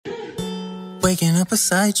waking up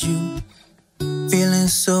beside you, feeling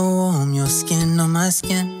so warm, your skin on my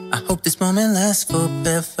skin. I hope this moment lasts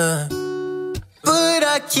forever. But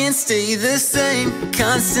I can't stay the same,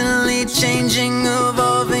 constantly changing,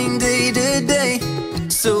 evolving day to day.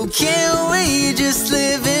 So can't we just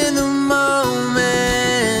live in the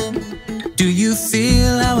moment? Do you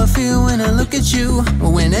feel how I feel when I look at you,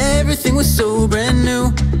 when everything was so brand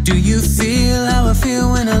new? Do you feel how I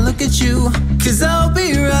feel when I look at you? Cause I'll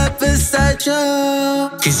be right beside you.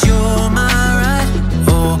 Cause you're my ride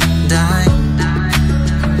or die.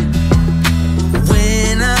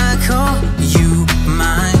 When I call you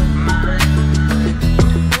mine,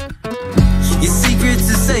 your secrets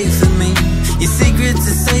are safe with me, your secrets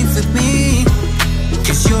are safe with me.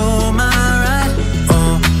 Cause you're my ride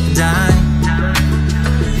or die,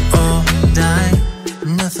 or die.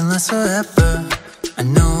 Nothing lasts forever. I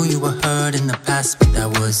know you were hurt in the past, but that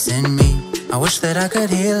wasn't me. I wish that I could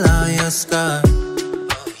heal all your scars.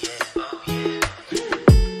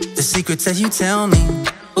 The secrets that you tell me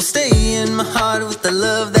will stay in my heart with the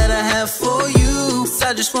love that I have for you.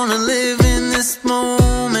 I just wanna live in this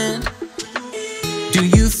moment. Do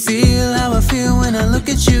you feel how I feel when I look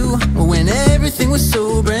at you, when everything was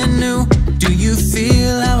so brand new? Do you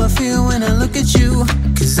feel how I feel when I look at you?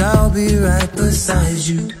 Cause I'll be right beside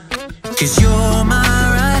you. Cause you're my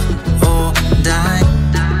ride or die.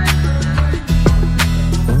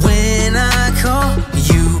 When I call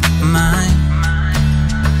you mine,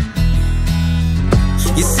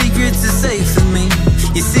 your secrets are safe with me,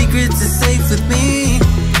 your secrets are safe with me.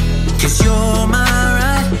 Cause you're my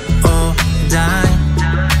ride or die,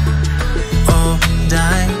 or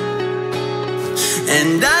die.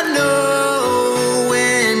 And I know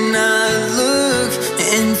when I look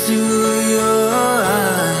into your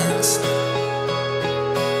eyes,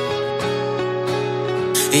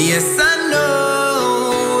 yes, I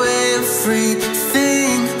know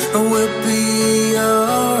everything will be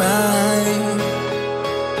alright.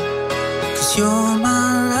 Cause you're my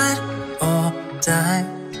ride or die.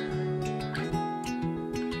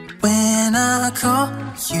 When I call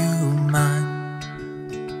you mine.